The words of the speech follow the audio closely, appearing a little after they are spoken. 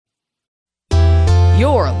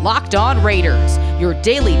You're Locked On Raiders, your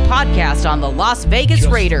daily podcast on the Las Vegas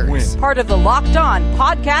Raiders. Win. Part of the Locked On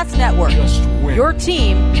Podcast Network. Your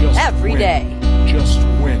team every day. Just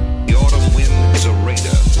win. The autumn wind is a raider,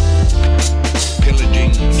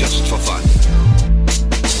 pillaging just for fun.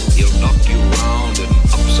 He'll knock you round and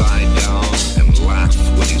upside down and laugh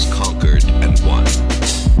when he's conquered and won.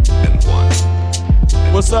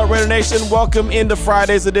 What's up, Raider Nation? Welcome into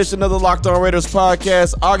Friday's edition of the Locked On Raiders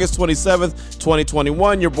podcast, August 27th,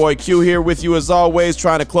 2021. Your boy Q here with you as always,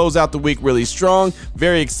 trying to close out the week really strong.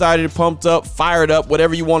 Very excited, pumped up, fired up,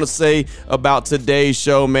 whatever you want to say about today's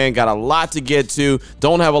show, man. Got a lot to get to.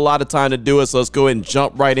 Don't have a lot of time to do it, so let's go ahead and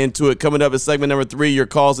jump right into it. Coming up in segment number 3, your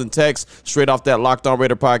calls and texts straight off that Locked On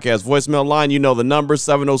Raider podcast voicemail line. You know the number,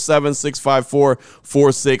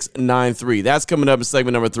 707-654-4693. That's coming up in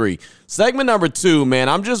segment number 3. Segment number 2, man,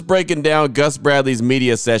 I'm just breaking down Gus Bradley's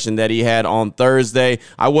media session that he had on Thursday.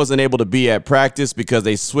 I wasn't able to be at practice because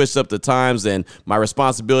they switched up the times and my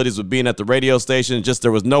responsibilities with being at the radio station. Just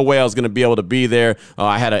there was no way I was going to be able to be there.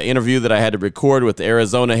 I had an interview that I had to record with the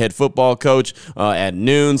Arizona head football coach at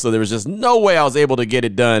noon, so there was just no way I was able to get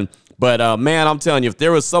it done. But, man, I'm telling you, if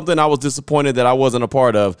there was something I was disappointed that I wasn't a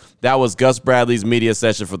part of, that was Gus Bradley's media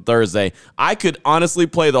session for Thursday. I could honestly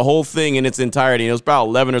play the whole thing in its entirety. It was about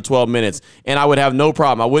 11 or 12 minutes, and I would have no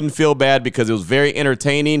problem. I wouldn't feel bad because it was very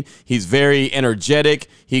entertaining. He's very energetic.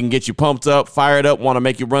 He can get you pumped up, fired up, want to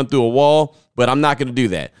make you run through a wall. But I'm not going to do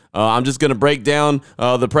that. I'm just going to break down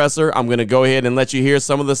the presser. I'm going to go ahead and let you hear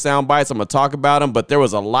some of the sound bites. I'm going to talk about them, but there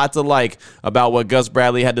was a lot to like about what Gus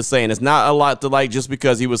Bradley had to say. And it's not a lot to like just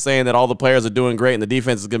because he was saying that all the players are doing great and the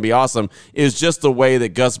defense is going to be awesome. It's just the way that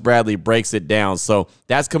Gus Bradley breaks it down. So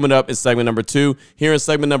that's coming up in segment number 2. Here in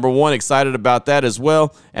segment number 1, excited about that as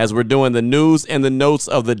well as we're doing the news and the notes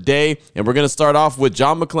of the day. And we're going to start off with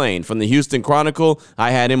John McClain from the Houston Chronicle.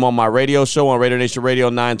 I had him on my radio show on Raider Nation Radio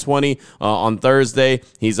 920 on Thursday.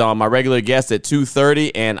 He's my regular guest at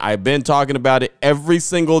 2:30, and I've been talking about it every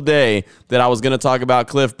single day that I was going to talk about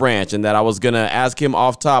Cliff Branch and that I was going to ask him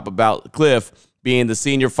off top about Cliff being the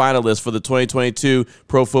senior finalist for the 2022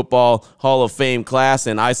 Pro Football Hall of Fame class.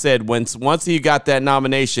 And I said once he got that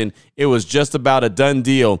nomination, it was just about a done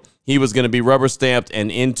deal. He was going to be rubber stamped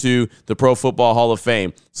and into the Pro Football Hall of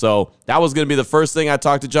Fame. So that was going to be the first thing I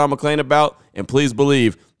talked to John McClain about. And please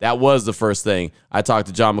believe that was the first thing I talked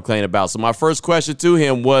to John McClain about. So my first question to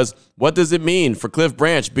him was, what does it mean for Cliff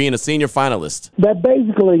Branch being a senior finalist? That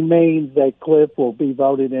basically means that Cliff will be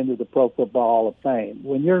voted into the Pro Football Hall of Fame.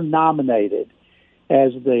 When you're nominated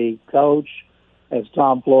as the coach, as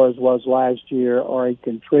Tom Flores was last year, or a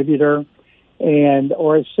contributor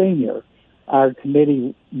or a senior, our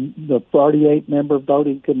committee, the 48-member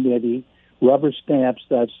voting committee, rubber stamps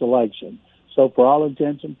that selection. So for all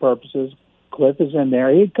intents and purposes, Cliff is in there.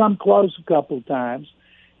 He'd come close a couple of times,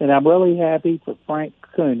 and I'm really happy for Frank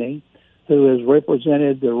Cooney, who has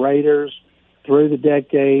represented the Raiders through the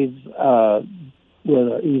decades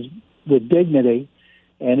with dignity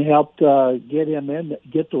and helped get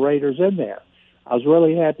the Raiders in there. I was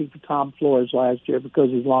really happy for Tom Flores last year because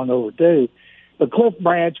he's long overdue. But Cliff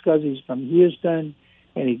Branch, because he's from Houston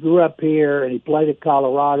and he grew up here and he played at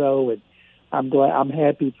Colorado, and I'm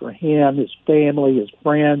happy for him, his family, his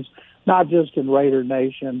friends, not just in Raider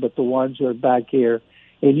Nation, but the ones who are back here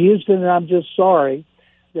in Houston. And I'm just sorry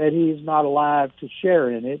that he's not alive to share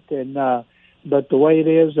in it. And but the way it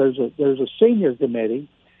is, there's a senior committee.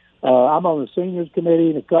 I'm on the seniors committee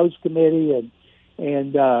and the coach committee,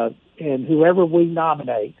 and whoever we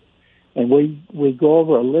nominate, and we go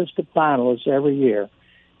over a list of finalists every year,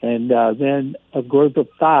 and then a group of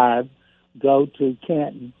 5 go to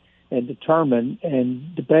Canton and determine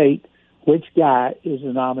and debate which guy is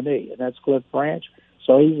the nominee, and that's Cliff Branch.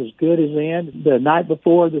 So he's as good as in. The night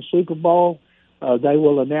before the Super Bowl, they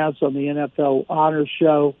will announce on the NFL Honors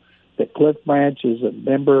Show that Cliff Branch is a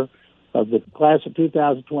member of the class of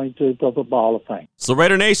 2022 Pro Football Hall of Fame. So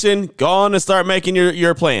Raider Nation, go on and start making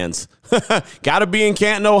your plans. Got to be in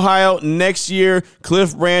Canton, Ohio next year.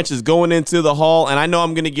 Cliff Branch is going into the hall, and I know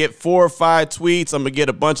I'm going to get 4 or 5 tweets. I'm going to get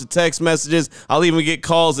a bunch of text messages. I'll even get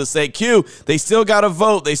calls that say, Q, they still got to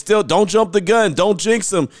vote. They still don't jump the gun. Don't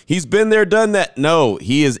jinx him. He's been there, done that. No,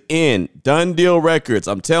 he is in. Done deal records.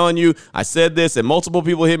 I'm telling you, I said this, and multiple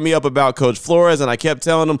people hit me up about Coach Flores, and I kept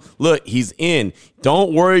telling them, look, he's in.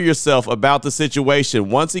 Don't worry yourself about the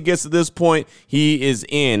situation. Once he gets to this point, he is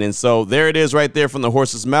in. And so there it is right there from the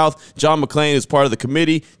horse's mouth. John McClain is part of the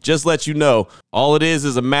committee. Just let you know, all it is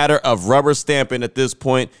a matter of rubber stamping at this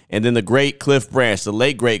point, and then the great Cliff Branch, the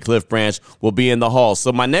late great Cliff Branch, will be in the hall.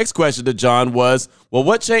 So my next question to John was, well,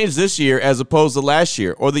 what changed this year as opposed to last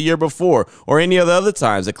year or the year before or any of the other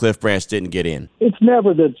times that Cliff Branch didn't get in? It's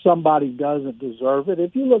never that somebody doesn't deserve it.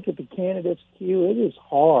 If you look at the candidates queue, it is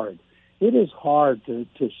hard. It is hard to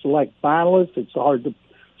select finalists. It's hard to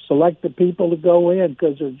select the people to go in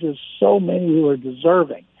because there's just so many who are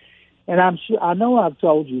deserving. And I know I've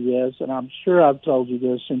told you this, and I'm sure I've told you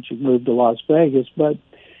this since you moved to Las Vegas, but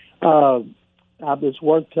it's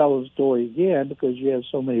worth telling the story again because you have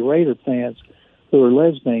so many Raider fans who are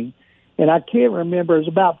listening. And I can't remember, it was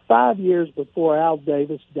about 5 years before Al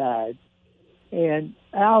Davis died, and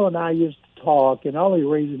Al and I used to talk, and the only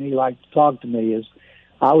reason he liked to talk to me is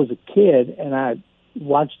I was a kid and I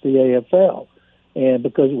watched the AFL, and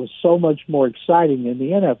because it was so much more exciting than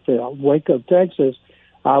the NFL. In Waco, Texas,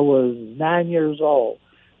 I was 9 years old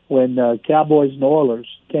when Cowboys and Oilers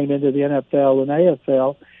came into the NFL and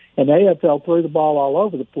AFL, and the AFL threw the ball all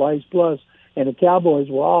over the place, and the Cowboys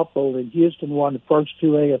were awful, and Houston won the first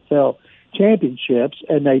two AFL championships,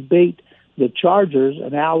 and they beat the Chargers,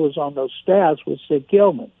 and Al was on those staffs with Sid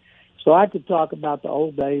Gilman. So I could talk about the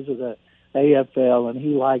old days of the AFL, and he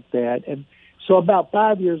liked that. And so about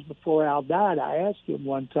 5 years before Al died, I asked him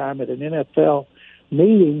one time at an NFL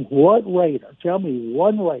meeting, tell me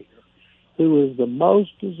one Raider who is the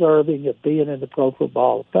most deserving of being in the Pro Football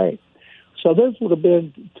Hall of Fame. So this would have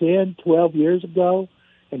been 10, 12 years ago,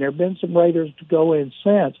 and there have been some Raiders to go in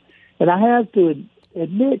since. And I have to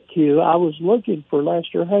admit, Q, I was looking for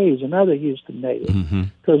Lester Hayes, another Houston native,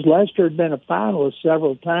 because Lester had been a finalist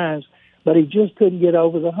several times, but he just couldn't get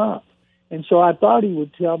over the hump. And so I thought he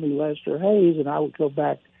would tell me Lester Hayes, and I would go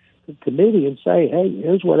back to the committee and say, hey,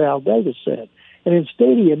 here's what Al Davis said. And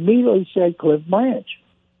instead he immediately said Cliff Branch.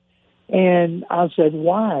 And I said,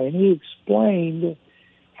 why? And he explained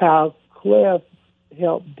how Cliff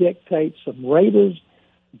helped dictate some Raiders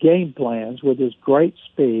game plans with his great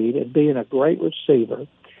speed and being a great receiver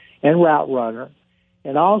and route runner.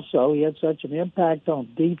 And also he had such an impact on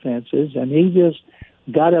defenses, and he just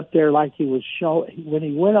got up there like he was when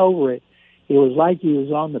he went over it, it was like he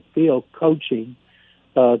was on the field coaching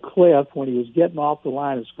Cliff when he was getting off the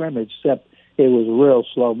line of scrimmage, except it was real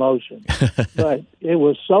slow motion. But it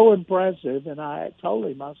was so impressive, and I told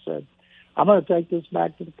him, I said, I'm going to take this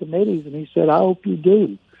back to the committees. And he said, I hope you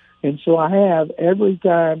do. And so I have. Every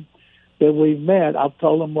time that we've met, I've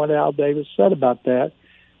told him what Al Davis said about that,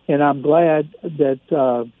 and I'm glad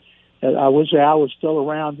that I wish Al was still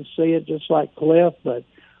around to see it just like Cliff, but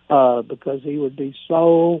because he would be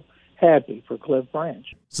so happy for Cliff Branch.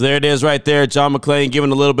 So there it is right there. John McClain giving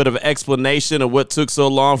a little bit of an explanation of what took so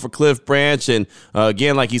long for Cliff Branch. And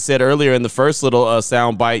again, like he said earlier in the first little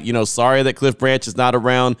sound bite, sorry that Cliff Branch is not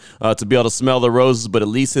around to be able to smell the roses, but at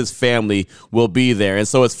least his family will be there. And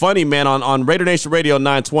so it's funny, man, on Raider Nation Radio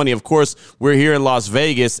 920, of course, we're here in Las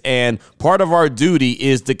Vegas, and part of our duty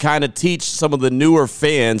is to kind of teach some of the newer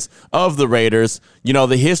fans of the Raiders,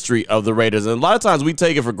 the history of the Raiders. And a lot of times we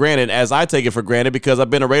take it for granted, as I take it for granted, because I've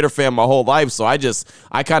been a Raider fan my whole life. So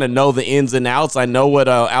I kind of know the ins and outs. I know what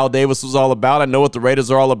Al Davis was all about. I know what the Raiders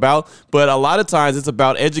are all about. But a lot of times it's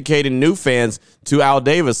about educating new fans to Al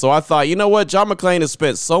Davis. So I thought, you know what? John McClain has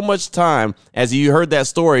spent so much time, as you heard that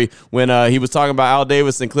story when he was talking about Al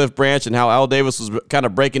Davis and Cliff Branch and how Al Davis was kind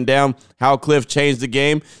of breaking down how Cliff changed the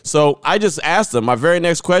game. So I just asked him, my very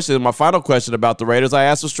next question, my final question about the Raiders, I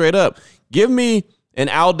asked him straight up, give me an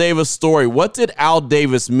Al Davis story. What did Al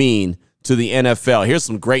Davis mean to the NFL? Here's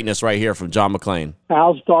some greatness right here from John McClain.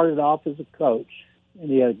 Al started off as a coach,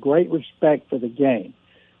 and he had great respect for the game.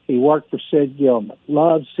 He worked for Sid Gilman,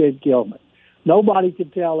 loved Sid Gilman. Nobody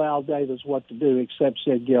could tell Al Davis what to do except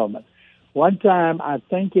Sid Gilman. One time, I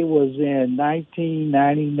think it was in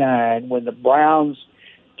 1999, when the Browns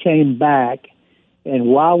came back, and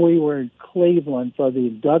while we were in Cleveland for the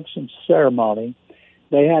induction ceremony,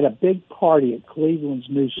 they had a big party at Cleveland's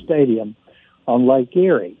new stadium on Lake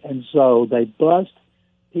Erie. And so they bussed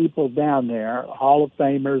people down there, Hall of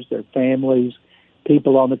Famers, their families,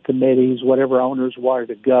 people on the committees, whatever owners wanted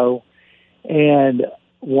to go. And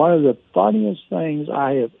one of the funniest things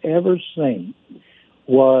I have ever seen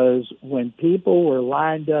was when people were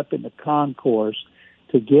lined up in the concourse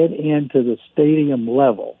to get into the stadium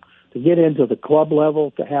level, to get into the club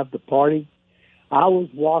level to have the party. I was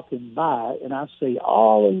walking by, and I see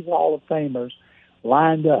all these Hall of Famers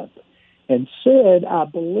lined up. And Sid, I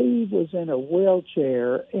believe, was in a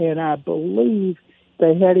wheelchair, and I believe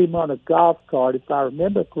they had him on a golf cart, if I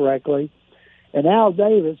remember correctly, and Al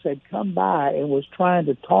Davis had come by and was trying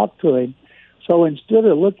to talk to him. So instead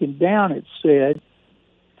of looking down at Sid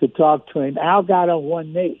to talk to him, Al got on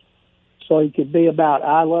one knee so he could be about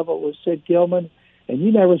eye level with Sid Gilman, and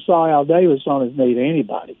you never saw Al Davis on his knee to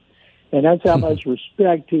anybody. And that's how much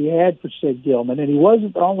respect he had for Sid Gilman. And he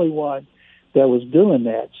wasn't the only one that was doing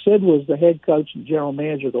that. Sid was the head coach and general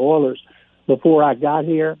manager of the Oilers before I got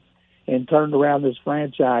here and turned around this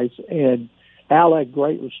franchise. And Al had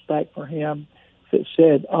great respect for him.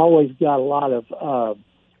 Sid always got a lot of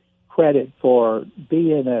credit for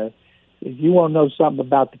being if you want to know something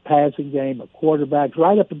about the passing game of quarterbacks,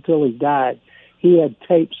 right up until he died, he had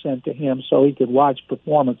tape sent to him so he could watch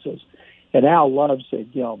performances. And Al loved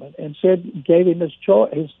Sid Gilman. And Sid gave him his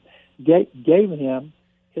choice, gave him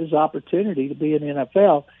his opportunity to be in the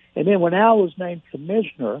NFL. And then when Al was named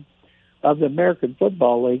commissioner of the American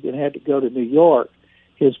Football League and had to go to New York,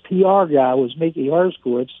 his PR guy was Mickey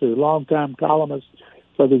Herskowitz, the longtime columnist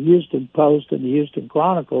for the Houston Post and the Houston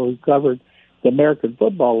Chronicle, who covered the American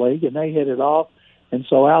Football League, and they hit it off. And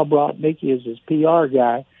so Al brought Mickey as his PR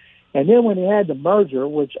guy. And then when he had the merger,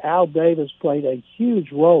 which Al Davis played a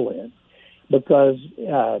huge role in, because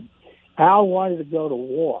Al wanted to go to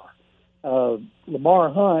war.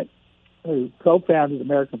 Lamar Hunt, who co-founded the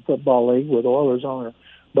American Football League with Oilers owner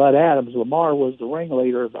Bud Adams, Lamar was the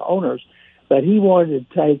ringleader of the owners, but he wanted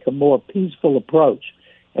to take a more peaceful approach,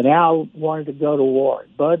 and Al wanted to go to war.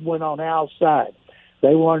 Bud went on Al's side.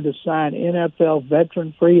 They wanted to sign NFL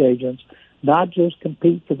veteran free agents, not just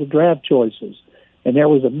compete for the draft choices. And there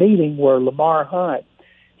was a meeting where Lamar Hunt,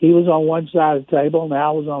 he was on one side of the table and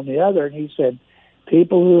Al was on the other, and he said,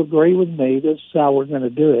 people who agree with me, this is how we're going to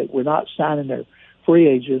do it. We're not signing their free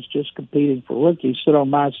agents, just competing for rookies. Sit on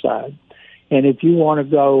my side. And if you want to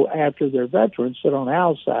go after their veterans, sit on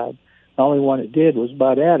Al's side. The only one that did was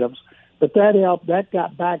Bud Adams. But that helped. That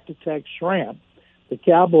got back to Tex Schramm, the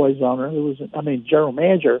Cowboys owner, general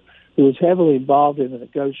manager, who was heavily involved in the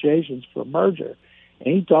negotiations for a merger.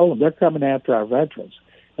 And he told them they're coming after our veterans.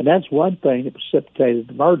 And that's one thing that precipitated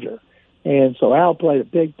the merger. And so Al played a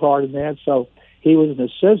big part in that. So he was an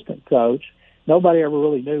assistant coach. Nobody ever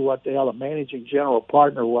really knew what the hell a managing general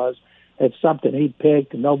partner was. It's something he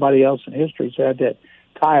picked, and nobody else in history's had that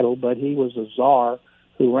title, but he was a czar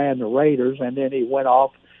who ran the Raiders, and then he went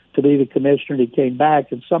off to be the commissioner, and he came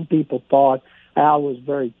back. And some people thought Al was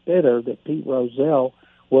very bitter that Pete Rozelle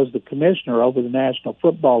was the commissioner over the National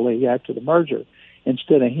Football League after the merger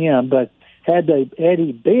instead of him. But had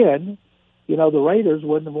he been, the Raiders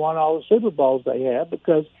wouldn't have won all the Super Bowls they had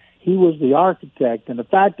because he was the architect. And the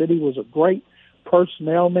fact that he was a great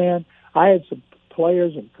personnel man, I had some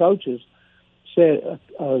players and coaches said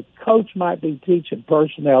a coach might be teaching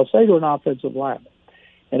personnel, say to an offensive lineman,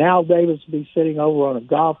 and Al Davis would be sitting over on a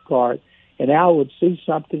golf cart, and Al would see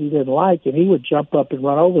something he didn't like, and he would jump up and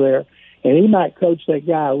run over there, and he might coach that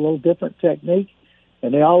guy a little different technique,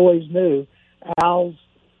 and they always knew Al's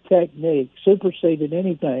technique superseded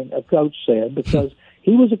anything a coach said because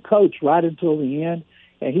he was a coach right until the end,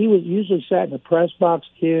 and he was usually sat in the press box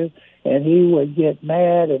queue, and he would get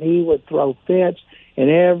mad, and he would throw fits, and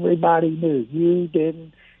everybody knew you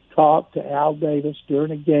didn't talk to Al Davis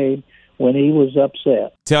during a game when he was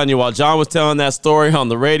upset. Telling you, while John was telling that story on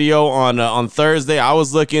the radio on Thursday, I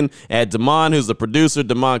was looking at Damon, who's the producer,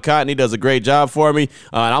 Damon Cotton. He does a great job for me.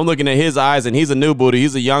 And I'm looking at his eyes, and he's a new booty.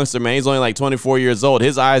 He's a youngster, man. He's only like 24 years old.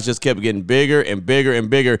 His eyes just kept getting bigger and bigger and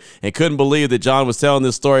bigger, and couldn't believe that John was telling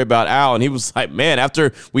this story about Al. And he was like, man,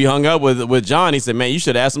 after we hung up with John, he said, man, you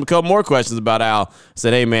should ask him a couple more questions about Al. I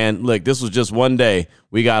said, hey, man, look, this was just one day.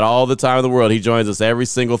 We got all the time in the world. He joins us every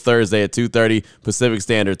single Thursday at 2:30 Pacific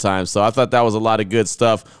Standard Time. So I thought that was a lot of good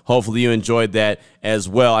stuff. Hopefully you enjoyed that as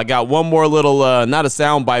well. I got one more little, not a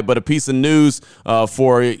soundbite, but a piece of news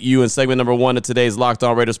for you in segment number 1 of today's Locked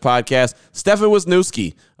On Raiders podcast. Stefan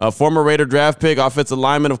Wisniewski, a former Raider draft pick, offensive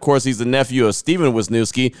lineman. Of course, he's the nephew of Steven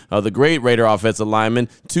Wisniewski, the great Raider offensive lineman,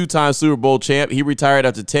 2-time Super Bowl champ. He retired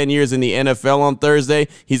after 10 years in the NFL on Thursday.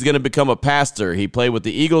 He's going to become a pastor. He played with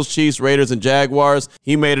the Eagles, Chiefs, Raiders, and Jaguars.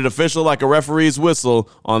 He made it official like a referee's whistle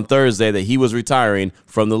on Thursday that he was retiring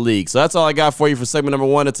from the league. So that's all I got for you for segment number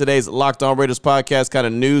 1 of today's Locked On Raiders podcast, kind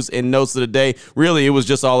of news and notes of the day. Really, it was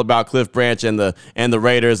just all about Cliff Branch and the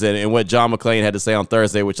Raiders and what John McClain had to say on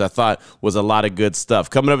Thursday, which I thought was a lot of good stuff.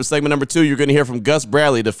 Coming up in segment number 2, you're going to hear from Gus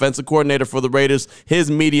Bradley, defensive coordinator for the Raiders, his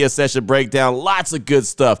media session breakdown. Lots of good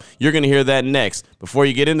stuff. You're going to hear that next. Before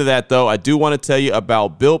you get into that, though, I do want to tell you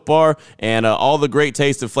about Built Bar and all the great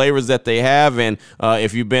taste and flavors that they have. And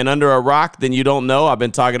if you've been under a rock, then you don't know. I've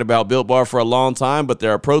been talking about Built Bar for a long time, but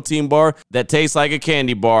they're a protein protein bar that tastes like a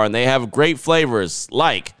candy bar, and they have great flavors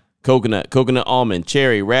like coconut almond,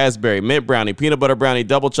 cherry, raspberry, mint brownie, peanut butter brownie,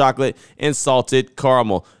 double chocolate, and salted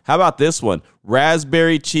caramel. How about this one?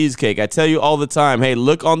 Raspberry cheesecake. I tell you all the time, hey,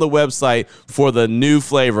 look on the website for the new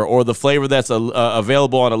flavor or the flavor that's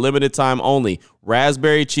available on a limited time only.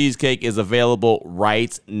 Raspberry cheesecake is available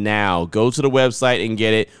right now. Go to the website and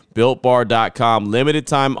get it. BuiltBar.com. Limited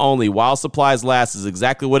time only. While supplies last is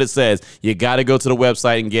exactly what it says. You got to go to the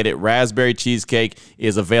website and get it. Raspberry cheesecake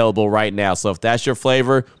is available right now. So if that's your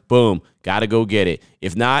flavor, boom, got to go get it.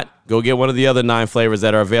 If not, go get one of the other 9 flavors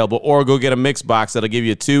that are available, or go get a mix box that'll give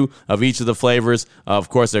you 2 of each of the flavors. Of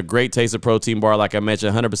course, they're great taste of protein bar, like I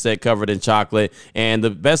mentioned, 100% covered in chocolate. And the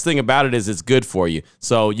best thing about it is it's good for you.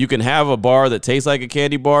 So you can have a bar that tastes like a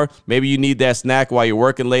candy bar. Maybe you need that snack while you're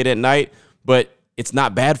working late at night, but it's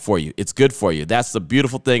not bad for you. It's good for you. That's the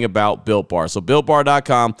beautiful thing about Built Bar. So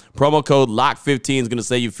BuiltBar.com, promo code LOCK15 is going to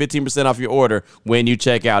save you 15% off your order when you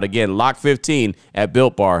check out. Again, LOCK15 at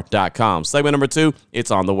BuiltBar.com. Segment number 2,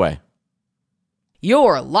 it's on the way.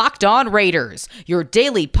 You're Locked On Raiders, your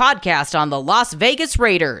daily podcast on the Las Vegas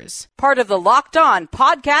Raiders. Part of the Locked On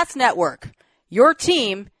Podcast Network, your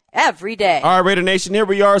team every day. All right, Raider Nation, here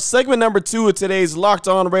we are. Segment number 2 of today's Locked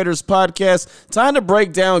On Raiders podcast. Time to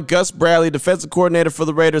break down Gus Bradley, defensive coordinator for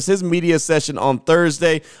the Raiders, his media session on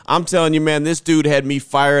Thursday. I'm telling you, man, this dude had me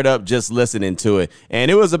fired up just listening to it.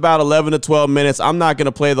 And it was about 11 to 12 minutes. I'm not going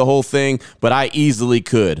to play the whole thing, but I easily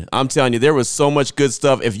could. I'm telling you, there was so much good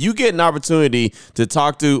stuff. If you get an opportunity to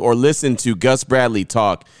talk to or listen to Gus Bradley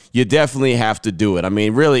talk, you definitely have to do it. I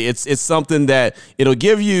mean, really, it's something that it'll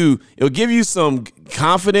give you some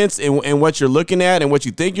confidence in what you're looking at and what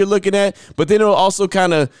you think you're looking at, but then it'll also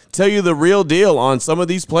kind of tell you the real deal on some of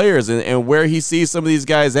these players and where he sees some of these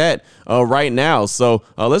guys at right now. So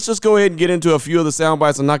let's just go ahead and get into a few of the sound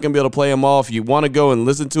bites. I'm not going to be able to play them all. If you want to go and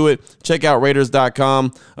listen to it, check out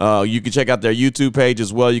Raiders.com. You can check out their YouTube page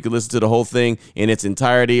as well. You can listen to the whole thing in its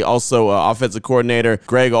entirety. Also, offensive coordinator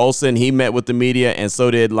Greg Olsen, he met with the media, and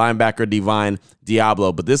so did linebacker Divine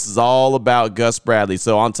Diablo. But this is all about Gus Bradley.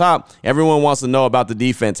 So on top, everyone wants to know about the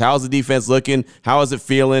defense. How's the defense looking? How is it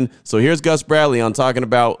feeling? So here's Gus Bradley on talking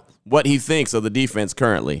about what he thinks of the defense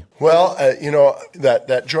currently. Well,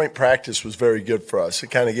 that joint practice was very good for us. It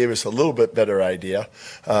kind of gave us a little bit better idea.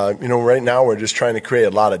 Right now we're just trying to create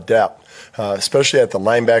a lot of depth. Especially at the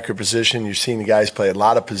linebacker position. You've seen the guys play a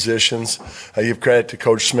lot of positions. I give credit to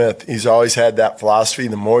Coach Smith. He's always had that philosophy,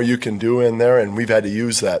 the more you can do in there, and we've had to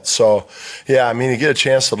use that. So, yeah, I mean, you get a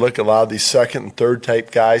chance to look at a lot of these second and third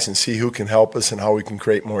type guys and see who can help us and how we can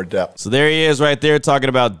create more depth. So there he is right there talking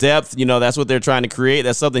about depth. You know, that's what they're trying to create.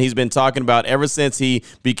 That's something he's been talking about ever since he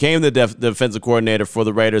became the defensive coordinator for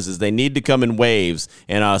the Raiders, is they need to come in waves,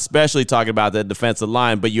 and especially talking about the defensive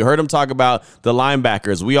line. But you heard him talk about the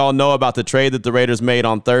linebackers. We all know about the trade that the Raiders made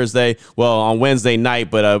on Wednesday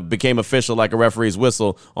night, but became official like a referee's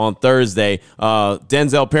whistle on Thursday.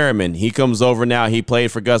 Denzel Perryman, he comes over now. He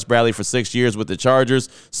played for Gus Bradley for 6 years with the Chargers.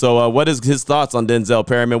 So what is his thoughts on Denzel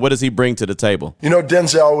Perryman? What does he bring to the table? You know,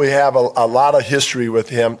 Denzel, we have a lot of history with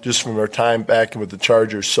him just from our time back with the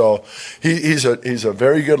Chargers. So he's a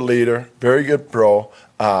very good leader, very good pro.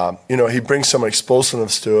 He brings some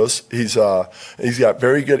explosiveness to us. He's got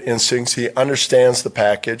very good instincts. He understands the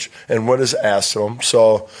package and what is asked of him.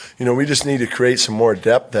 So, we just need to create some more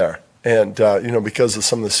depth there. And, because of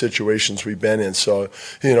some of the situations we've been in. So,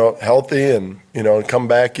 healthy and, come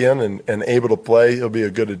back in and able to play, he'll be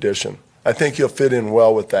a good addition. I think he'll fit in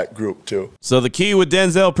well with that group, too. So the key with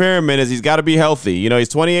Denzel Perryman is he's got to be healthy. He's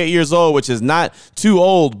 28 years old, which is not too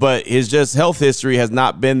old, but his just health history has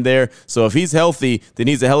not been there. So if he's healthy, then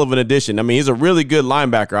he's a hell of an addition. I mean, he's a really good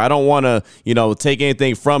linebacker. I don't want to, take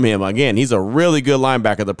anything from him. Again, he's a really good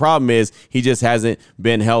linebacker. The problem is he just hasn't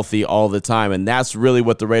been healthy all the time, and that's really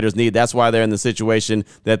what the Raiders need. That's why they're in the situation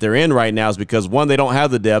that they're in right now, is because, one, they don't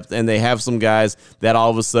have the depth, and they have some guys that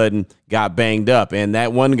all of a sudden got banged up. And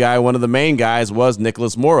that one guy, one of the main guys, was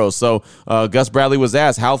Nicholas Morrow. So Gus Bradley was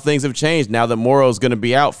asked how things have changed now that Morrow is going to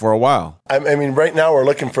be out for a while. I mean, right now we're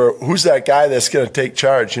looking for who's that guy that's going to take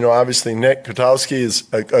charge. Obviously Nick Kwiatkowski is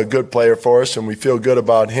a good player for us, and we feel good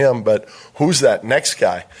about him, but who's that next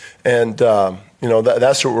guy? And,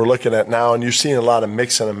 that's what we're looking at now. And you're seeing a lot of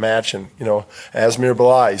mixing and matching. Asmir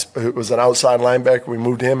Bilai was an outside linebacker. We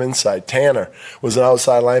moved him inside. Tanner was an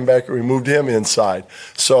outside linebacker. We moved him inside.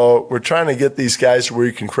 So we're trying to get these guys where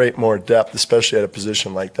you can create more depth, especially at a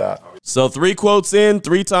position like that. So 3 quotes in,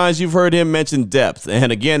 3 times you've heard him mention depth.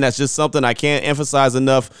 And again, that's just something I can't emphasize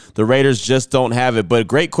enough. The Raiders just don't have it. But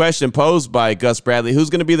great question posed by Gus Bradley. Who's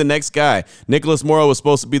going to be the next guy? Nicholas Morrow was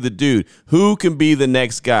supposed to be the dude. Who can be the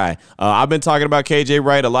next guy? I've been talking about KJ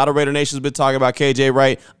Wright. A lot of Raider Nation has been talking about KJ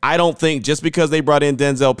Wright. I don't think just because they brought in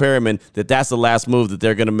Denzel Perryman that that's the last move that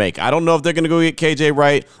they're going to make. I don't know if they're going to go get KJ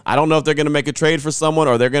Wright. I don't know if they're going to make a trade for someone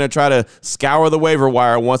or they're going to try to scour the waiver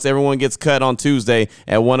wire once everyone gets cut on Tuesday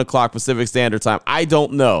at 1 o'clock Pacific Standard Time. I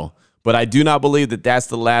don't know. But I do not believe that that's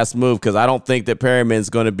the last move because I don't think that Perryman's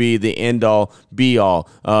going to be the end-all, be-all.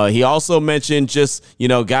 He also mentioned just,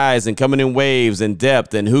 guys and coming in waves and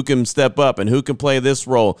depth and who can step up and who can play this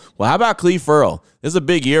role. Well, how about Cleve Ferrell? This is a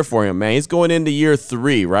big year for him, man. He's going into year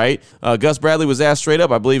 3, right? Gus Bradley was asked straight up.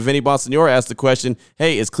 I believe Vinny Bonsignore asked the question,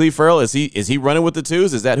 hey, is Cleve Ferrell, is he running with the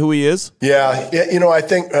twos? Is that who he is? Yeah, I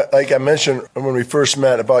think, like I mentioned when we first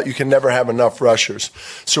met, about you can never have enough rushers.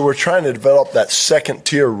 So we're trying to develop that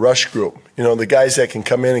second-tier rush group. The guys that can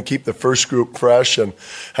come in and keep the first group fresh and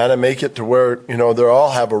kind of make it to where, they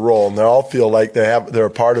all have a role and they all feel like they're a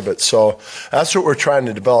part of it. So that's what we're trying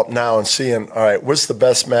to develop now and seeing, all right, what's the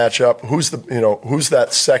best matchup? Who's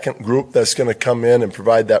that second group that's going to come in and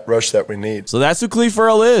provide that rush that we need? So that's who Cleve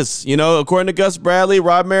Ferrell is. According to Gus Bradley,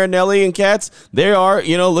 Rob Marinelli, and Katz, they are,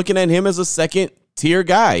 looking at him as a second-tier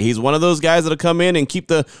guy. He's one of those guys that'll come in and keep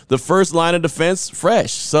the first line of defense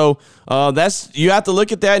fresh. So you have to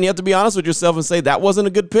look at that and you have to be honest with yourself and say that wasn't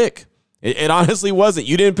a good pick. It honestly wasn't.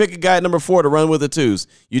 You didn't pick a guy at number 4 to run with the twos.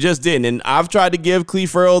 You just didn't. And I've tried to give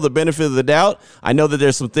Cleve Ferrell the benefit of the doubt. I know that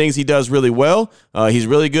there's some things he does really well. He's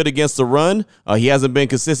really good against the run. He hasn't been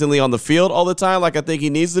consistently on the field all the time like I think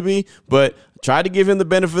he needs to be. But try to give him the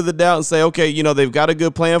benefit of the doubt and say, okay, they've got a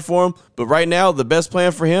good plan for him. But right now, the best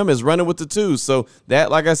plan for him is running with the twos. So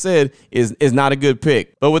that, like I said, is not a good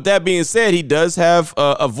pick. But with that being said, he does have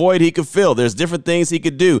a void he could fill. There's different things he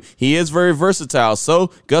could do. He is very versatile.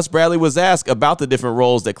 So Gus Bradley was asked about the different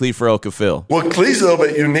roles that Cleve Ferrell could fill. Well, Cleve's a little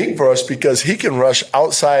bit unique for us because he can rush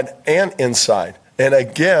outside and inside. And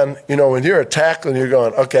again, when you're a tackle and you're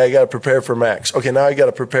going, okay, I got to prepare for Max. Okay, now I got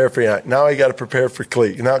to prepare for Yank. Now I got to prepare for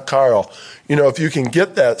Cleat. Now Carl. If you can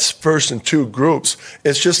get that first and 2 groups,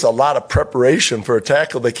 it's just a lot of preparation for a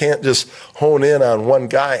tackle. They can't just hone in on one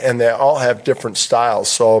guy, and they all have different styles.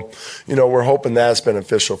 So, we're hoping that's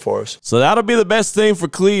beneficial for us. So that'll be the best thing for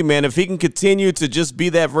Cleve, man. If he can continue to just be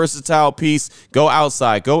that versatile piece, go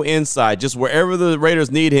outside, go inside, just wherever the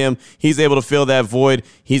Raiders need him, he's able to fill that void.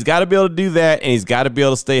 He's got to be able to do that, and he's got to be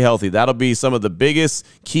able to stay healthy. That'll be some of the biggest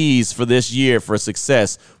keys for this year for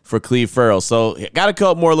success for Cleve Ferrell. So got a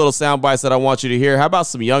couple more little sound bites that I want you to hear. How about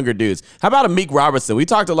some younger dudes? How about Amik Robertson? We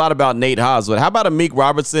talked a lot about Nate Haas, but how about Amik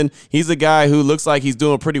Robertson? He's a guy who looks like he's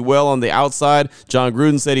doing pretty well on the outside. John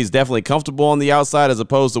Gruden said he's definitely comfortable on the outside as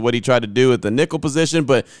opposed to what he tried to do at the nickel position.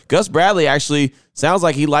 But Gus Bradley actually sounds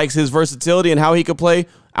like he likes his versatility and how he could play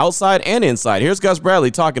outside and inside. Here's Gus Bradley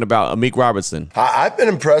talking about Amik Robertson. I've been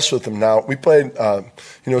impressed with him now. We played,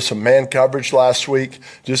 some man coverage last week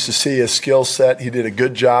just to see his skill set. He did a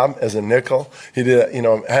good job as a nickel. He did,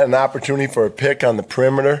 had an opportunity for a pick on the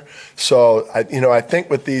perimeter. So, I think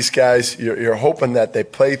with these guys, you're hoping that they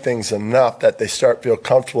play things enough that they start to feel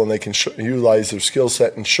comfortable and they can utilize their skill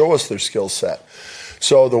set and show us their skill set.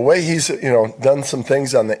 So the way he's, done some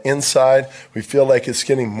things on the inside, we feel like it's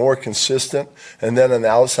getting more consistent. And then on the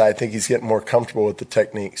outside, I think he's getting more comfortable with the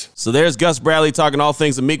techniques. So there's Gus Bradley talking all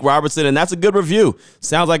things Amik Robertson, and that's a good review.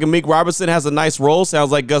 Sounds like Amik Robertson has a nice role.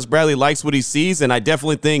 Sounds like Gus Bradley likes what he sees, and I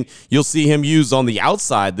definitely think you'll see him used on the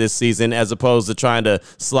outside this season as opposed to trying to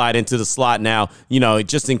slide into the slot now.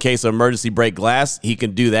 Just in case of emergency break glass, he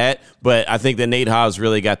can do that. But I think that Nate Haas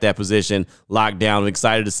really got that position locked down. I'm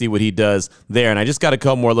excited to see what he does there. And I just got a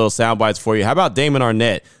couple more little sound bites for you. How about Damon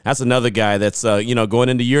Arnette? That's another guy that's, going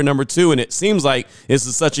into year number 2. And it seems like this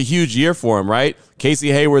is such a huge year for him, right? Casey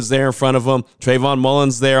Hayward's there in front of him. Trayvon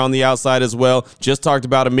Mullins there on the outside as well. Just talked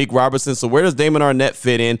about Amik Robertson. So where does Damon Arnette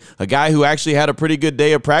fit in? A guy who actually had a pretty good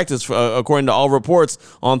day of practice, according to all reports,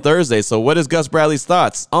 on Thursday. So what is Gus Bradley's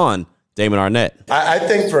thoughts on Damon Arnette? I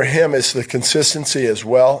think for him, it's the consistency as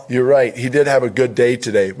well. You're right. He did have a good day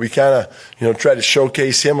today. We kind of, try to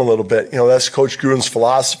showcase him a little bit. That's Coach Gruden's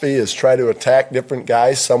philosophy, is try to attack different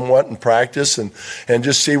guys somewhat in practice and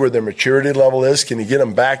just see where their maturity level is. Can you get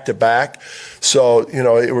them back to back? So,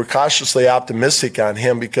 we're cautiously optimistic on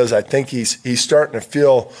him because I think he's starting to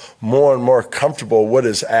feel more and more comfortable what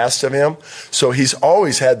is asked of him. So he's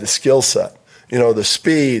always had the skill set. The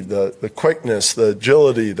speed, the quickness, the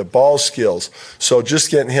agility, the ball skills. So just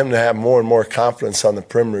getting him to have more and more confidence on the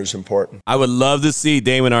perimeter is important. I would love to see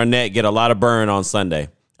Damon Arnette get a lot of burn on Sunday.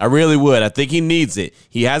 I really would. I think he needs it.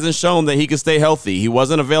 He hasn't shown that he can stay healthy. He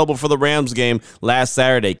wasn't available for the Rams game last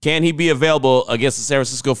Saturday. Can he be available against the San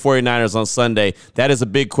Francisco 49ers on Sunday? That is a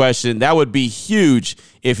big question. That would be huge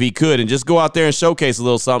if he could, and just go out there and showcase a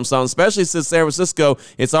little something, especially since San Francisco,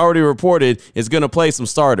 it's already reported, is going to play some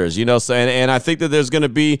starters, so, and I think that there's going to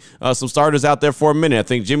be some starters out there for a minute. I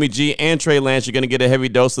think Jimmy G and Trey Lance are going to get a heavy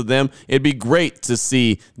dose of them. It'd be great to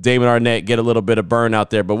see Damon Arnette get a little bit of burn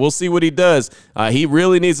out there, but we'll see what he does. He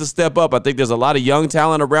really needs to step up. I think there's a lot of young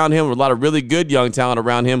talent around him, a lot of really good young talent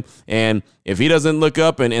around him, and if he doesn't look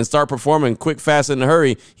up and start performing quick, fast, and in a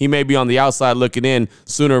hurry, he may be on the outside looking in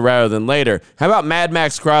sooner rather than later. How about Mad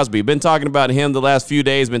Max Crosby? Been talking about him the last few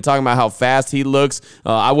days, been talking about how fast he looks.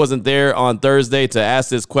 I wasn't there on Thursday to ask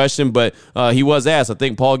this question, but he was asked. I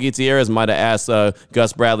think Paul Gutierrez might have asked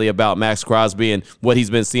Gus Bradley about Max Crosby and what he's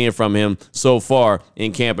been seeing from him so far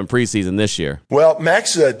in camp and preseason this year. Well,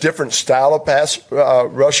 Max is a different style of pass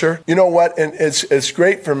rusher. You know what? And it's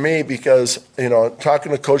great for me because,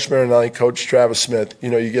 talking to Coach Marinelli, Coach Travis Smith,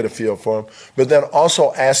 you get a feel for him. But then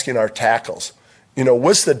also asking our tackles,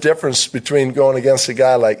 what's the difference between going against a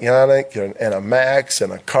guy like Yannick and a Max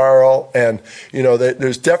and a Carl? And,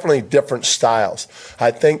 there's definitely different styles.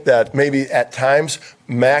 I think that maybe at times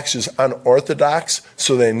Max is unorthodox,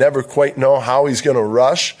 so they never quite know how he's going to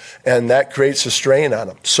rush, and that creates a strain on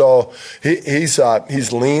him. So he's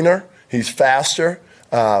leaner, he's faster.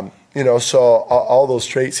 So all those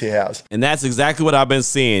traits he has. And that's exactly what I've been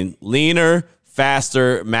seeing. Leaner,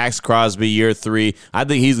 faster, Max Crosby, year 3. I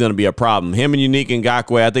think he's going to be a problem. Him and Unique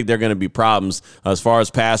Ngakoue, I think they're going to be problems as far as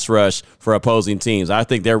pass rush for opposing teams. I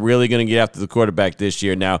think they're really going to get after the quarterback this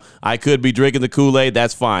year. Now, I could be drinking the Kool-Aid.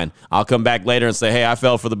 That's fine. I'll come back later and say, hey, I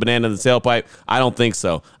fell for the banana in the tailpipe. I don't think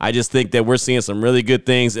so. I just think that we're seeing some really good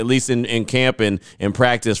things, at least in camp and in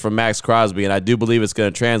practice from Max Crosby, and I do believe it's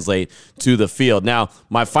going to translate to the field. Now,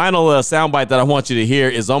 my final soundbite that I want you to hear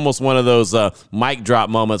is almost one of those mic drop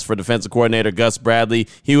moments for defensive coordinator Gus Bradley.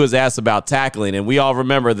 He was asked about tackling, and we all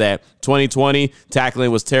remember that 2020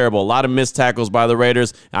 tackling was terrible. A lot of missed tackles by the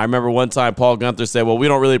Raiders. I remember one time Paul Guenther said, well, we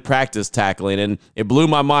don't really practice tackling, and it blew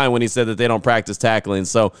my mind when he said that they don't practice tackling.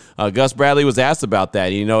 So Gus Bradley was asked about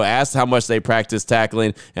that, asked how much they practice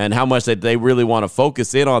tackling and how much that they really want to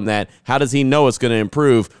focus in on that. How does he know it's going to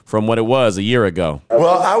improve from what it was a year ago?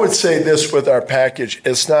 Well, I would say this with our package.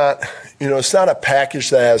 It's not a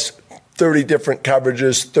package that has 30 different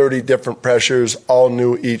coverages, 30 different pressures, all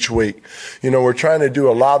new each week. We're trying to do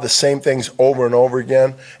a lot of the same things over and over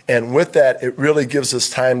again. And with that, it really gives us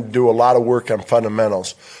time to do a lot of work on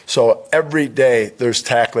fundamentals. So every day there's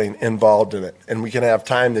tackling involved in it. And we can have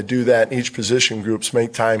time to do that. Each position groups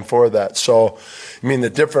make time for that. So, the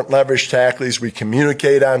different leverage tackles, we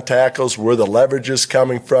communicate on tackles, where the leverage is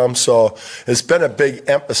coming from. So it's been a big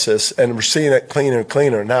emphasis, and we're seeing it cleaner and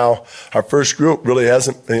cleaner. Now, our first group really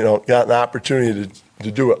hasn't, gotten an opportunity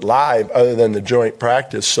to do it live other than the joint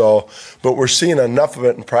practice. So, but we're seeing enough of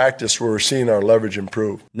it in practice where we're seeing our leverage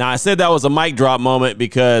improve. Now, I said that was a mic drop moment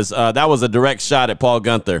because that was a direct shot at Paul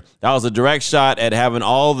Guenther. That was a direct shot at having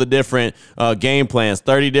all the different game plans,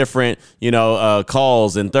 30 different,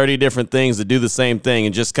 calls and 30 different things to do the same thing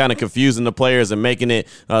and just kind of confusing the players and making it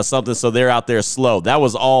something so they're out there slow. That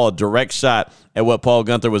was all a direct shot at what Paul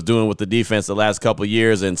Guenther was doing with the defense the last couple of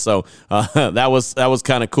years. And so that was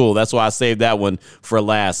kind of cool. That's why I saved that one for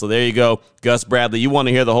last. So there you go. Gus Bradley. You want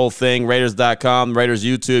to hear the whole thing, Raiders.com, Raiders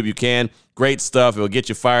YouTube, you can. Great stuff. It will get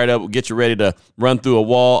you fired up. It will get you ready to run through a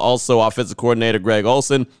wall. Also, offensive coordinator Greg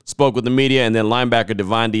Olsen spoke with the media, and then linebacker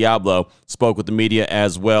Divine Diablo spoke with the media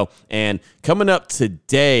as well. And coming up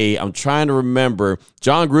today, I'm trying to remember,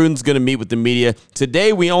 John Gruden's going to meet with the media.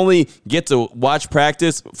 Today, we only get to watch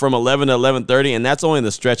practice from 11 to 11:30, and that's only in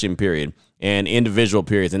the stretching period and individual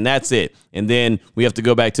periods, and that's it. And then we have to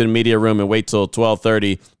go back to the media room and wait till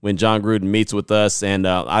 12:30 when John Gruden meets with us, and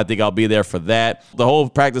I think I'll be there for that. The whole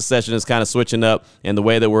practice session is kind of switching up, and the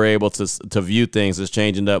way that we're able to view things is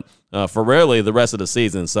changing up for rarely the rest of the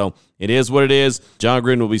season. So it is what it is. John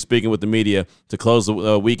Gruden will be speaking with the media to close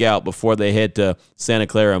the week out before they head to Santa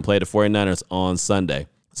Clara and play the 49ers on Sunday.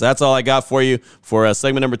 So that's all I got for you for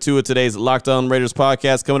segment number 2 of today's Locked On Raiders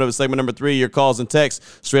podcast. Coming up at segment number 3, your calls and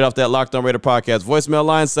texts straight off that Locked On Raider podcast voicemail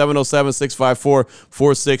line,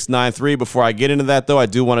 707-654-4693. Before I get into that, though, I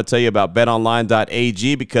do want to tell you about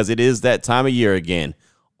betonline.ag because it is that time of year again.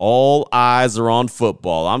 All eyes are on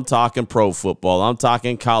football. I'm talking pro football. I'm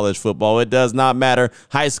talking college football. It does not matter.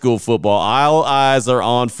 High school football. All eyes are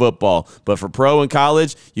on football. But for pro and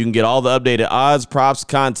college, you can get all the updated odds, props,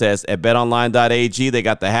 contests at betonline.ag. They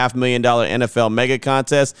got the $500,000 NFL mega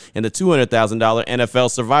contest and the $200,000 NFL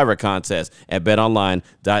survivor contest at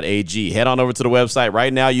betonline.ag. Head on over to the website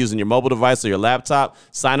right now using your mobile device or your laptop.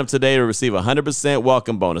 Sign up today to receive a 100%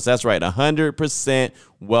 welcome bonus. That's right, 100%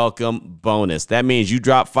 welcome bonus. That means you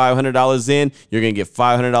drop $500 in, you're going to get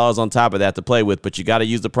 $500 on top of that to play with, but you got to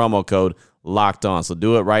use the promo code Locked On. So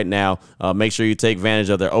do it right now. Make sure you take advantage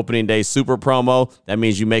of their opening day super promo. That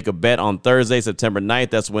means you make a bet on Thursday, September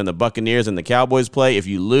 9th. That's when the Buccaneers and the Cowboys play. If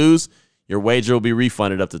you lose, your wager will be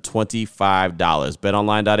refunded up to $25.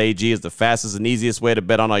 BetOnline.ag is the fastest and easiest way to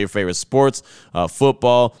bet on all your favorite sports,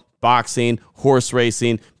 football, boxing, horse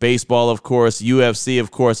racing, baseball, of course, UFC,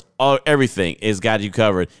 of course, everything is got you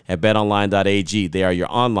covered at betonline.ag. They are your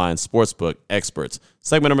online sportsbook experts.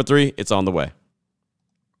 Segment number 3, it's on the way.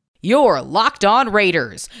 Your Locked On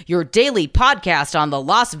Raiders, your daily podcast on the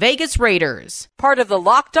Las Vegas Raiders. Part of the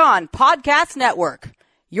Locked On Podcast Network,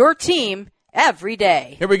 your team every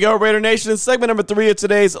day. Here we go, Raider Nation. Segment number 3 of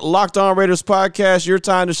today's Locked On Raiders podcast. Your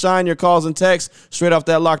time to shine, your calls and texts straight off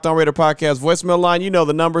that Locked On Raider podcast voicemail line. You know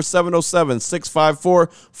the number,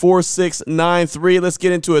 707-654-4693. Let's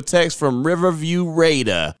get into a text from Riverview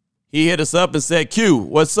Raider. He hit us up and said, Q,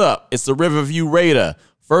 what's up? It's the Riverview Raider.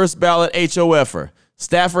 First ballot HOFer.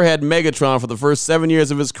 Stafford had Megatron for the first 7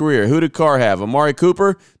 years of his career. Who did Carr have? Amari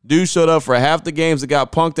Cooper? Dude showed up for half the games and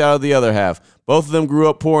got punked out of the other half. Both of them grew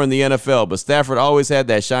up poor in the NFL, but Stafford always had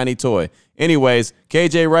that shiny toy. Anyways,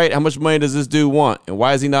 KJ Wright, how much money does this dude want, and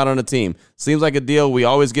why is he not on the team? Seems like a deal we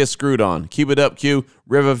always get screwed on. Keep it up, Q.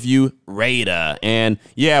 Riverview Raider. And,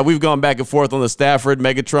 yeah, we've gone back and forth on the Stafford,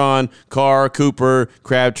 Megatron, Carr, Cooper,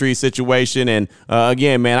 Crabtree situation. And,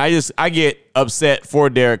 again, man, I get upset for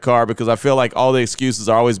Derek Carr because I feel like all the excuses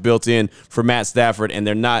are always built in for Matt Stafford, and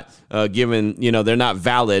they're not they're not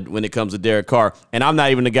valid when it comes to Derek Carr. And I'm not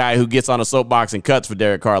even the guy who gets on a soapbox and cuts for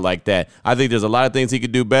Derek Carr like that. I think there's a lot of things he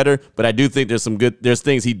could do better, but I do think there's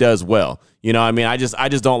things he does well. You know what I mean? I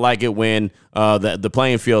just don't like it when the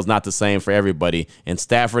playing field is not the same for everybody. And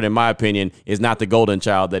Stafford, in my opinion, is not the golden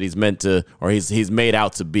child that he's meant to, or he's made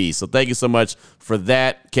out to be. So thank you so much for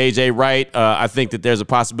that, KJ Wright. I think that there's a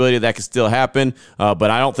possibility that could still happen. But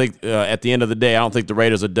I don't think at the end of the day, I don't think the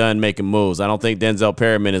Raiders are done making moves. I don't think Denzel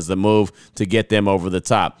Perryman is the move to get them over the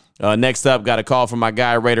top. Next up, got a call from my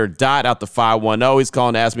guy, Raider Dot, out the 510. He's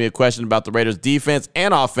calling to ask me a question about the Raiders' defense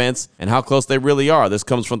and offense and how close they really are. This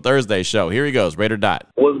comes from Thursday's show. Here he goes, Raider Dot.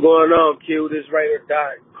 What's going on, Q? This Raider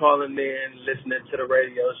Dot calling in, listening to the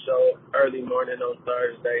radio show early morning on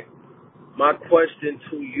Thursday. My question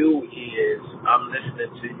to you is, I'm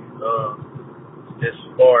listening to you as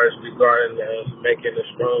far as regarding making a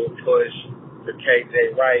strong push for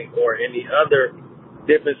KJ Wright or any other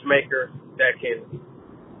difference maker that can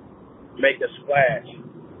make a splash.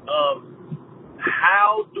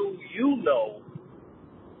 How do you know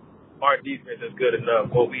our defense is good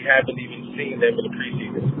enough? Well, we haven't even seen them in the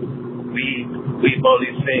preseason. We've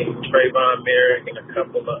only seen Trayvon Merrick and a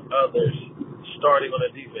couple of others starting on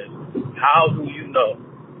the defense. How do you know?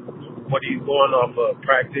 What are you going off of?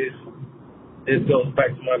 Practice? This goes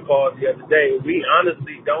back to my call the other day. We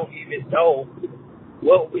honestly don't even know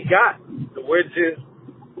what we got. We're just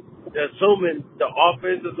assuming the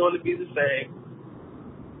offense is going to be the same,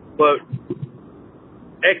 but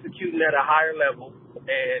executing at a higher level,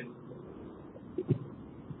 and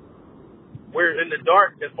we're in the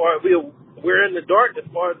dark as far as we're in the dark as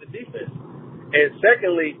far as the defense. And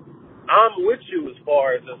secondly, I'm with you as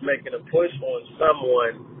far as us making a push on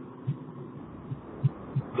someone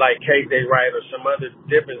like KJ Wright or some other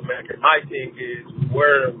difference maker. My thing is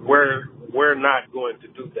we're not going to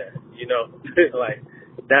do that. You know, like.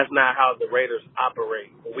 That's not how the Raiders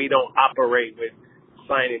operate. We don't operate with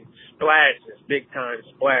signing splashes, big-time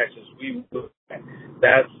splashes.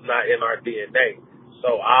 That's not in our DNA.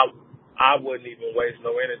 So I wouldn't even waste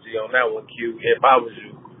no energy on that one, Q, if I was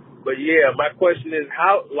you. But, yeah, my question is,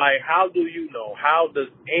 how do you know? How does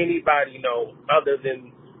anybody know other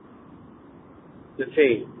than the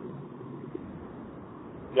team?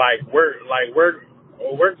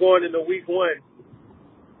 We're going into week 1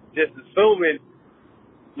 just assuming –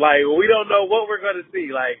 like, we don't know what we're going to see.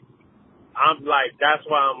 That's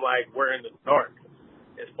why I'm like, we're in the dark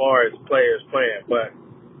as far as players playing. But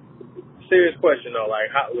serious question, though,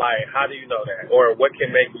 how do you know that? Or what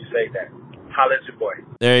can make you say that? Holla at your boy.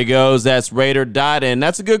 There he goes. That's Raider Dot. And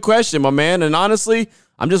that's a good question, my man. And honestly,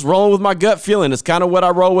 I'm just rolling with my gut feeling. It's kind of what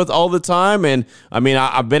I roll with all the time. And I mean,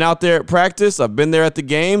 I've been out there at practice. I've been there at the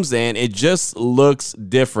games, and it just looks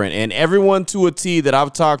different. And everyone to a T that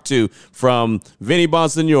I've talked to, from Vinny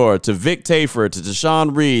Bonsignore to Vic Tafer to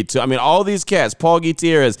Deshaun Reed to, I mean, all these cats, Paul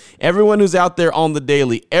Gutierrez, everyone who's out there on the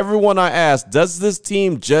daily, everyone I ask, does this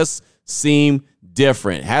team just seem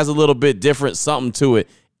different? Has a little bit different something to it?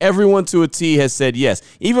 Everyone to a T has said yes.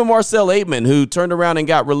 Even Marcel Aitman, who turned around and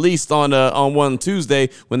got released on one Tuesday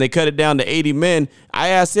when they cut it down to 80 men. I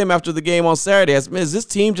asked him after the game on Saturday, I said, man, does this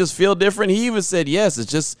team just feel different? He even said yes.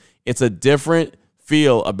 It's a different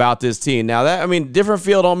feel about this team. Now, that, I mean, different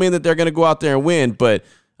feel don't mean that they're going to go out there and win, but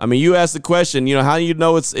I mean, you asked the question, how do you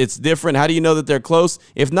know it's different? How do you know that they're close?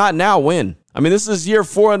 If not now, when? I mean, this is year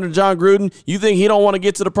 4 under John Gruden. You think he don't want to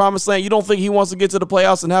get to the promised land? You don't think he wants to get to the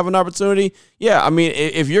playoffs and have an opportunity? Yeah, I mean,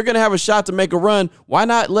 if you're going to have a shot to make a run, why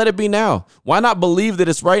not let it be now? Why not believe that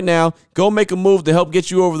it's right now? Go make a move to help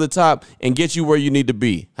get you over the top and get you where you need to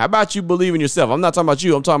be. How about you believe in yourself? I'm not talking about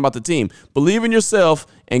you. I'm talking about the team. Believe in yourself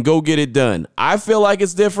and go get it done. I feel like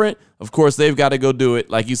it's different. Of course, they've got to go do it,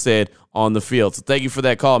 like you said, on the field. So thank you for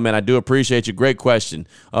that call, man. I do appreciate you. Great question.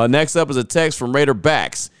 Next up is a text from Raider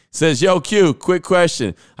Backs. Says, yo, Q, quick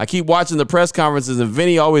question. I keep watching the press conferences, and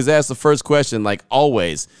Vinny always asks the first question, like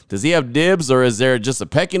always. Does he have dibs, or is there just a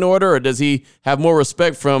pecking order, or does he have more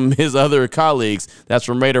respect from his other colleagues? That's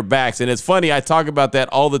from Raider Backs. And it's funny, I talk about that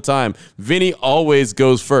all the time. Vinny always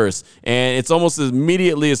goes first, and it's almost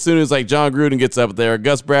immediately as soon as like John Gruden gets up there, or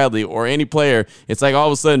Gus Bradley, or any player, it's like all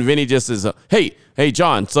of a sudden Vinny just says, hey,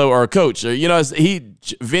 John, or coach, or,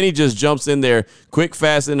 Vinny just jumps in there quick,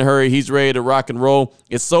 fast, in a hurry. He's ready to rock and roll.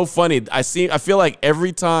 It's so funny. I feel like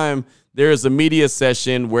every time there's a media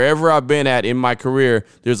session, wherever I've been at in my career,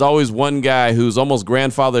 there's always one guy who's almost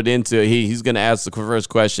grandfathered into he's going to ask the first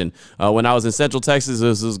question. When I was in Central Texas, there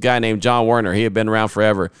was this guy named John Werner. He had been around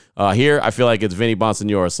forever. Here, I feel like it's Vinny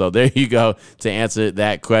Bonsignore. So there you go to answer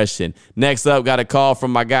that question. Next up, got a call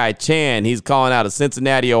from my guy, Chan. He's calling out of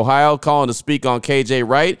Cincinnati, Ohio, calling to speak on KJ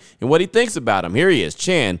Wright and what he thinks about him. Here he is,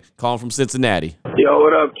 Chan, calling from Cincinnati. Yo,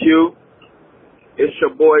 what up, Q? It's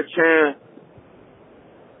your boy, Chan,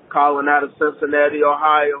 calling out of Cincinnati,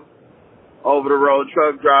 Ohio, over-the-road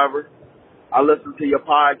truck driver. I listen to your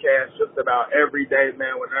podcast just about every day,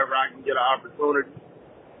 man, whenever I can get an opportunity.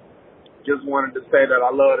 Just wanted to say that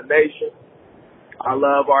I love the nation. I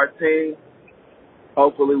love our team.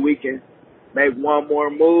 Hopefully we can make one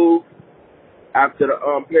more move after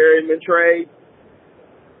the Perryman trade.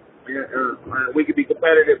 And we can be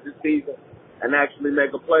competitive this season and actually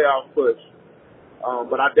make a playoff push.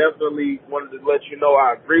 But I definitely wanted to let you know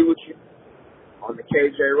I agree with you on the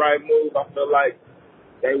KJ Wright move. I feel like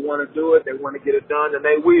they want to do it. They want to get it done, and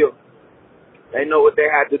they will. They know what they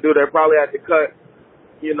had to do. They probably had to cut,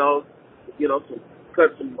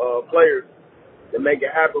 some players to make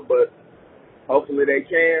it happen. But hopefully they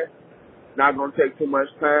can. Not going to take too much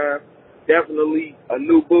time. Definitely a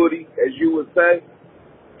new booty, as you would say.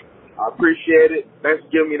 I appreciate it. Thanks for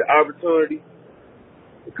giving me the opportunity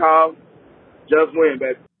to call. Just win,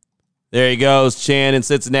 baby. There he goes, Chan in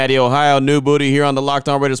Cincinnati, Ohio. New booty here on the Locked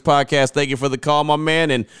On Raiders podcast. Thank you for the call, my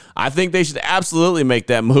man. And I think they should absolutely make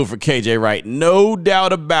that move for KJ Wright. No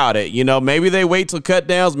doubt about it. Maybe they wait till cut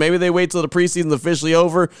downs. Maybe they wait till the preseason's officially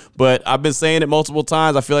over. But I've been saying it multiple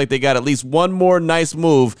times. I feel like they got at least one more nice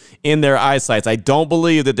move in their eyesights. I don't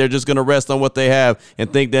believe that they're just going to rest on what they have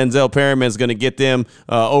and think Denzel Perryman is going to get them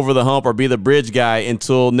over the hump or be the bridge guy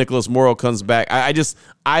until Nicholas Morrow comes back.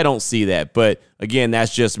 I don't see that. But again,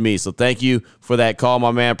 that's just me. So thank you for that call,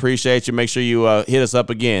 my man. Appreciate you. Make sure you hit us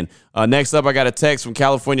up again. Next up, I got a text from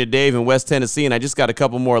California Dave in West Tennessee, and I just got a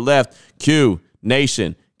couple more left. Q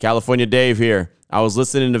Nation, California Dave here. I was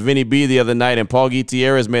listening to Vinny B the other night, and Paul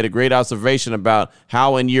Gutierrez made a great observation about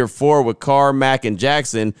how in year 4 with Carr, Mack, and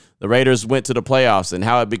Jackson, the Raiders went to the playoffs and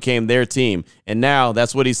how it became their team. And now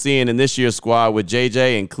that's what he's seeing in this year's squad with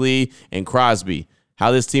JJ and Klee and Crosby,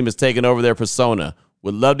 how this team has taken over their persona.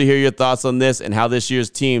 Would love to hear your thoughts on this and how this year's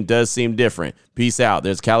team does seem different. Peace out.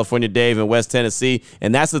 There's California Dave in West Tennessee.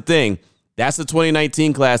 And that's the thing. That's the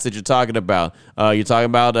 2019 class that you're talking about. You're talking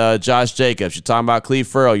about Josh Jacobs. You're talking about Cleve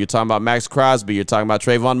Farrell. You're talking about Max Crosby. You're talking about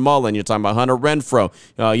Trayvon Mullen. You're talking about Hunter Renfrow.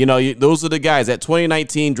 Those are the guys. That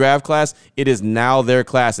 2019 draft class, it is now their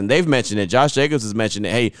class. And they've mentioned it. Josh Jacobs has mentioned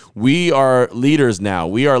it. Hey, we are leaders now.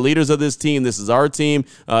 We are leaders of this team. This is our team.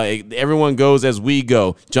 Everyone goes as we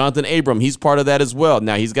go. Jonathan Abram, he's part of that as well.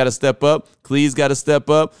 Now, he's got to step up. Cleve's got to step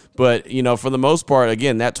up. But, for the most part,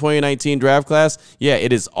 again, that 2019 draft class, yeah,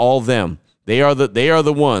 it is all them. They are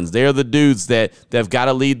the ones. They are the dudes that have got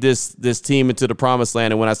to lead this team into the promised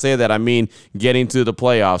land. And when I say that, I mean getting to the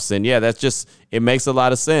playoffs. And yeah, it makes a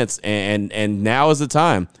lot of sense. And now is the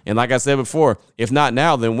time. And like I said before, if not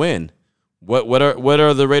now, then when? What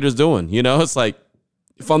are the Raiders doing? You know, it's like,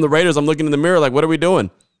 if I'm the Raiders, I'm looking in the mirror like, what are we doing?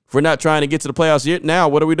 If we're not trying to get to the playoffs yet, now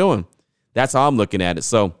what are we doing? That's how I'm looking at it.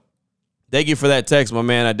 So thank you for that text, my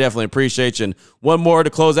man. I definitely appreciate you. And one more to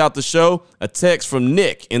close out the show. A text from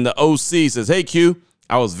Nick in the OC says, hey, Q,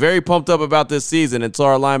 I was very pumped up about this season until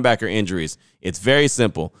our linebacker injuries. It's very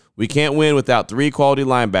simple. We can't win without 3 quality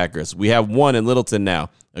linebackers. We have 1 in Littleton now.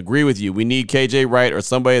 Agree with you. We need KJ Wright or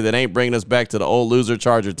somebody that ain't bringing us back to the old loser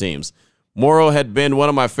Charger teams. Morrow had been one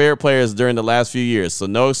of my favorite players during the last few years, so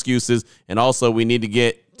no excuses. And also, we need to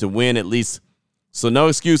get to win at least. So no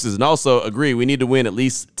excuses. And also, agree, we need to win at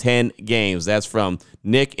least 10 games. That's from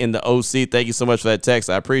Nick in the OC. Thank you so much for that text.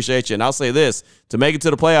 I appreciate you. And I'll say this, to make it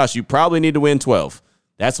to the playoffs, you probably need to win 12.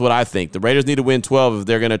 That's what I think. The Raiders need to win 12 if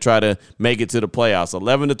they're going to try to make it to the playoffs.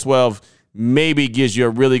 11-12 maybe gives you a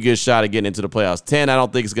really good shot at getting into the playoffs. 10, I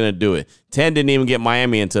don't think it's going to do it. 10 didn't even get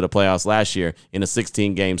Miami into the playoffs last year in a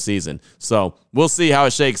 16-game season. So we'll see how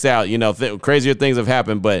it shakes out. You know, crazier things have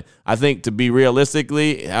happened, but I think to be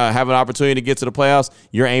realistically, have an opportunity to get to the playoffs,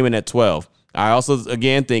 you're aiming at 12. I also,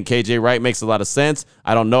 again, think KJ Wright makes a lot of sense.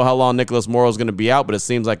 I don't know how long Nicholas Morrow is going to be out, but it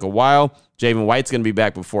seems like a while. Javen White's going to be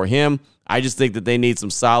back before him. I just think that they need some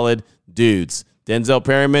solid dudes. Denzel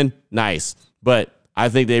Perryman, nice. But I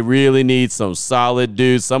think they really need some solid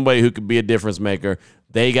dudes, somebody who could be a difference maker.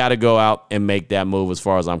 They got to go out and make that move as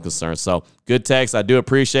far as I'm concerned. So good text. I do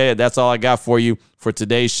appreciate it. That's all I got for you for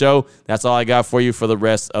today's show. That's all I got for you for the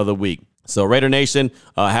rest of the week. So Raider Nation,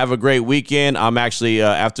 have a great weekend. I'm actually,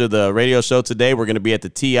 after the radio show today, we're going to be at the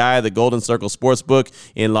TI, the Golden Circle Sportsbook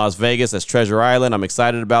in Las Vegas. That's Treasure Island. I'm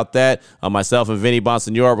excited about that. Myself and Vinny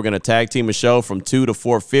Bonsignor, we're going to tag team a show from 2 to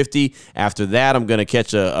 4:50. After that, I'm going to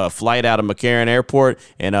catch a flight out of McCarran Airport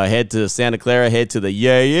and head to Santa Clara, head to the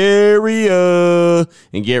Yay area,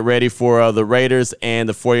 and get ready for the Raiders and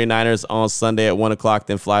the 49ers on Sunday at 1 o'clock,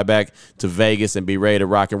 then fly back to Vegas and be ready to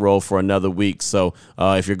rock and roll for another week. So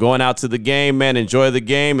if you're going out to the game, man, enjoy the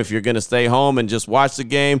game. If you're going to stay home and just watch the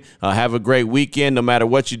game, have a great weekend. No matter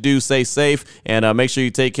what you do, stay safe and make sure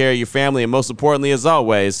you take care of your family. And most importantly, as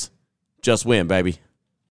always, just win, baby.